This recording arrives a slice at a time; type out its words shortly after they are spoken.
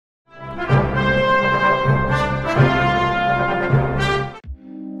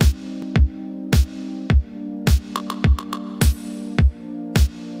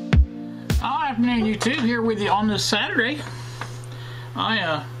on this Saturday,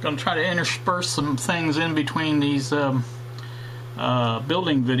 I gonna try to intersperse some things in between these building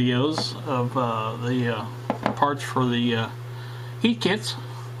videos of the parts for the Heathkits.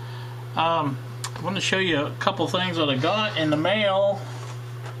 I want to show you a couple things that I got in the mail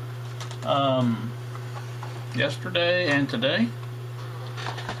yesterday and today.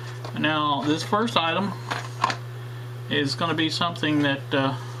 Now, this first item is going to be something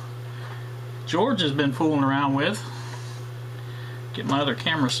that George has been fooling around with. Get my other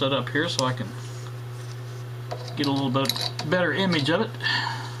camera set up here so I can get a little bit better image of it.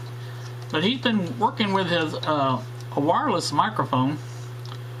 But he's been working with his a wireless microphone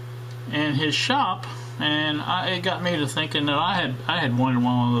in his shop, and it got me to thinking that I had wanted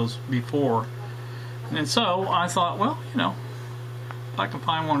one of those before. And so I thought, well, you know, if I can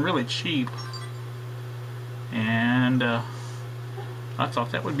find one really cheap, and I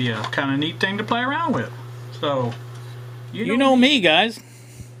thought that would be a kind of neat thing to play around with. So you know me, guys.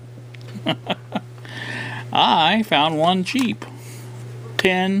 I found one cheap,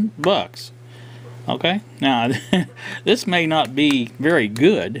 $10. Okay, now this may not be very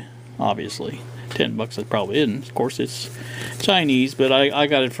good, obviously. $10 it probably isn't. Of course, it's Chinese, but I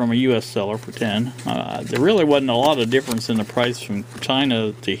got it from a U.S. seller for 10. There really wasn't a lot of difference in the price from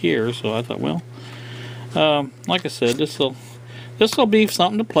China to here, so I thought, well, like I said, this'll be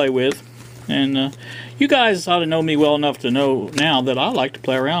something to play with. And you guys ought to know me well enough to know now that I like to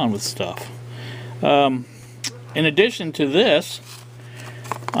play around with stuff. In addition to this,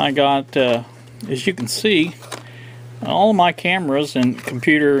 I got, as you can see, all of my cameras and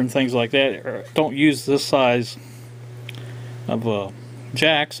computer and things like that don't use this size of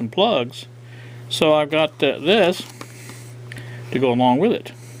jacks and plugs. So I've got this to go along with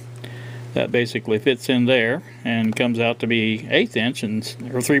it. That basically fits in there and comes out to be 1/8 inch and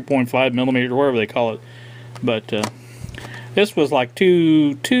or 3.5 millimeter, whatever they call it. But this was like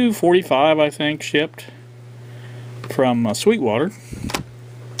 $245, I think, shipped from Sweetwater,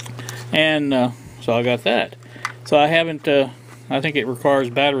 and so I got that. So I haven't. I think it requires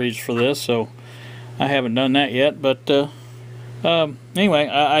batteries for this, so I haven't done that yet. But anyway,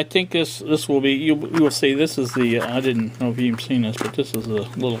 I think this will be. You will see. This is the. I didn't know if you've seen this, but this is the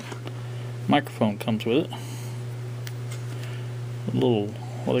little microphone comes with it. A little,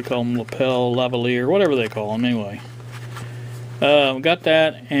 what do they call them, lapel, lavalier, whatever they call them. Anyway, got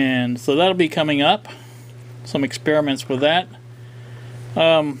that, and so that'll be coming up. Some experiments with that.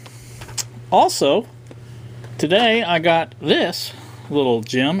 Also, today I got this little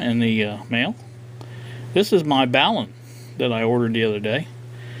gem in the mail. This is my balun that I ordered the other day.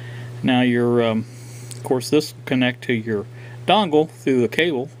 Now your, of course, this will connect to your dongle through the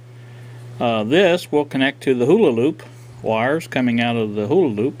cable. This will connect to the hula loop wires coming out of the hula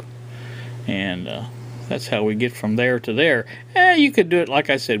loop, and that's how we get from there to there. You could do it, like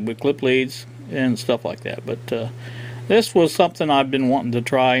I said, with clip leads and stuff like that, but this was something I've been wanting to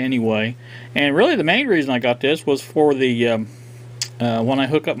try anyway. And really the main reason I got this was for the when I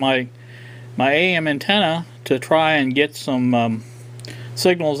hook up my AM antenna to try and get some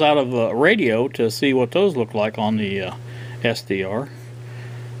signals out of a radio to see what those look like on the SDR.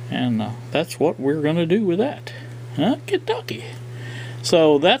 And that's what we're going to do with that. Kentucky.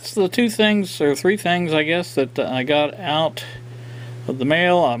 So that's the 2 things, or 3 things, I guess, that I got out of the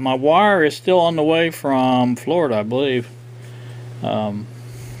mail. My wire is still on the way from Florida, I believe.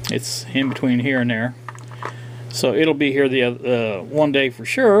 It's in between here and there. So it'll be here the one day for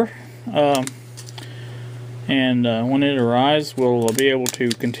sure. And when it arrives, we'll be able to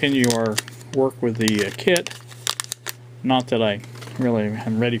continue our work with the kit. Not that I really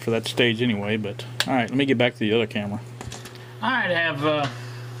am ready for that stage anyway, but alright, let me get back to the other camera. Alright, I have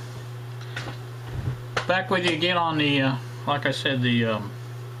back with you again on the like I said, the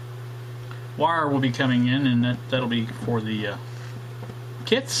wire will be coming in, and that'll be for the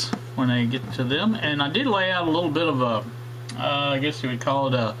kits when I get to them. And I did lay out a little bit of a I guess you would call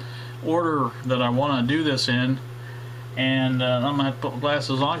it a order that I want to do this in, and I'm going to have to put my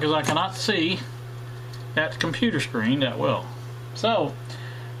glasses on because I cannot see that computer screen that well. So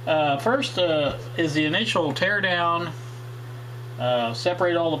first is the initial tear down,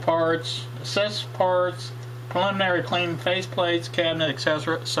 separate all the parts, assess parts, preliminary clean faceplates, cabinet,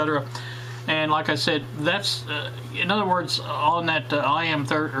 etc., etc. And like I said, that's in other words, on that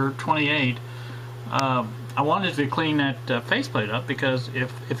IM28, I wanted to clean that faceplate up, because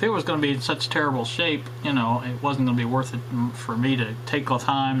if it was going to be in such terrible shape, you know, it wasn't going to be worth it for me to take all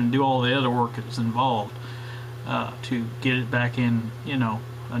time and do all the other work that's involved to get it back in, you know,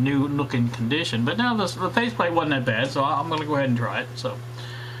 a new looking condition. But now the faceplate wasn't that bad, so I'm going to go ahead and try it. So,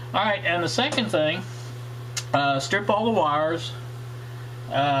 all right, and the second thing strip all the wires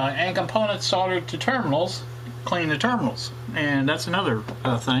and components soldered to terminals, clean the terminals. And that's another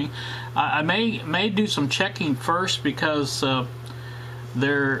thing. I may do some checking first, because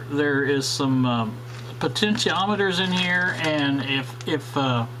there is some potentiometers in here, and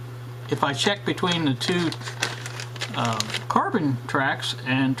if I check between the two carbon tracks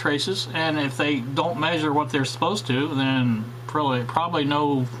and traces, and if they don't measure what they're supposed to, then probably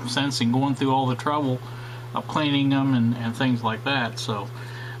no sense in going through all the trouble of cleaning them and things like that. So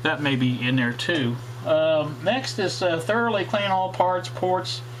that may be in there too. Next is thoroughly clean all parts,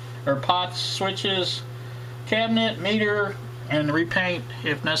 ports, or pots, switches, cabinet, meter, and repaint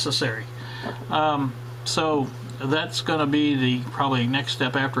if necessary. So that's going to be the probably next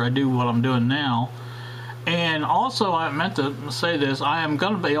step after I do what I'm doing now. And also, I meant to say this, I am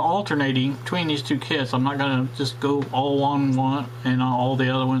going to be alternating between these two kits. I'm not going to just go all on one and all the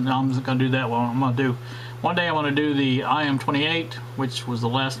other one. I'm just going to do that one. I'm going to do, one day I want to do the IM28, which was the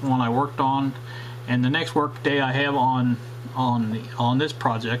last one I worked on, and the next work day I have on this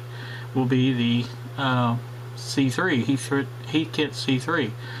project will be the C3, Heathkit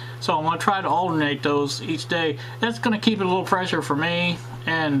C3. So I'm going to try to alternate those each day. That's going to keep it a little fresher for me,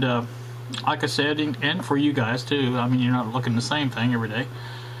 and like I said, and for you guys too. I mean, you're not looking the same thing every day.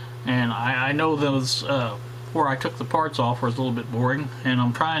 And I know those where I took the parts off was a little bit boring, and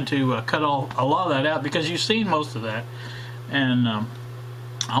I'm trying to cut a lot of that out, because you've seen most of that. And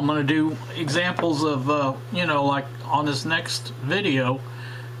I'm going to do examples of, you know, like on this next video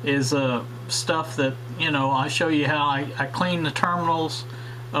is stuff that, you know, I show you how I clean the terminals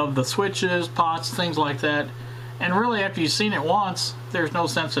of the switches, pots, things like that. And really, after you've seen it once, there's no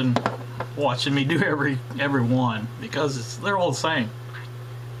sense in watching me do every one, because they're all the same.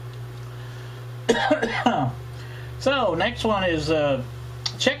 So next one is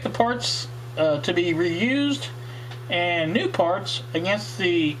check the parts to be reused and new parts against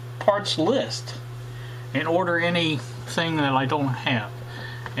the parts list, and order anything that I don't have.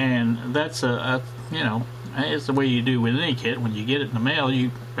 And that's you know, it's the way you do with any kit. When you get it in the mail,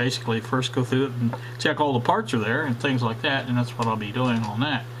 you basically first go through it and check all the parts are there and things like that, and that's what I'll be doing on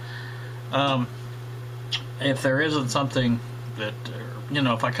that. If there isn't something that, you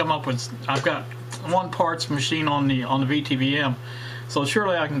know, if I come up with, I've got one parts machine on the VTVM, so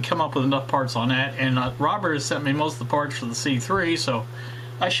surely I can come up with enough parts on that. And Robert has sent me most of the parts for the C3, so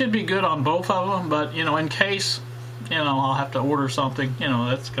I should be good on both of them. But, you know, in case, you know, I'll have to order something, you know,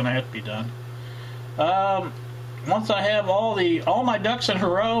 that's going to have to be done. Once I have all my ducks in a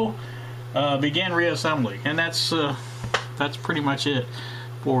row, begin reassembly, and that's pretty much it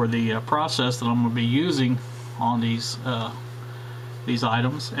for the process that I'm going to be using on these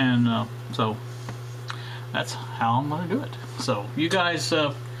items. And so that's how I'm going to do it. So you guys,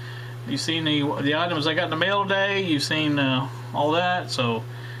 you've seen the items I got in the mail today. You've seen all that. So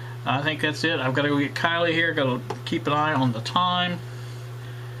I think that's it. I've got to go get Kylie here. Got to keep an eye on the time.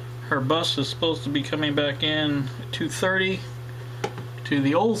 Her bus is supposed to be coming back in at 2:30 to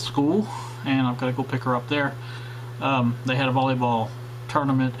the old school, and I've got to go pick her up there. They had a volleyball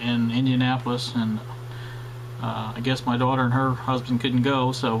tournament in Indianapolis, and I guess my daughter and her husband couldn't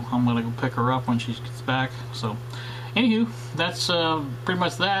go, so I'm going to go pick her up when she gets back. So anywho, that's pretty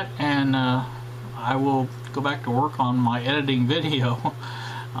much that, and I will go back to work on my editing video.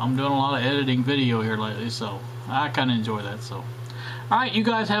 I'm doing a lot of editing video here lately, so I kind of enjoy that. So alright, you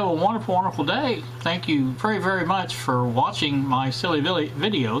guys have a wonderful, wonderful day. Thank you very, very much for watching my silly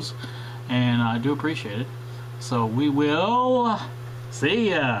videos, and I do appreciate it. So we will see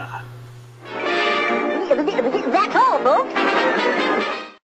ya. That's all, folks.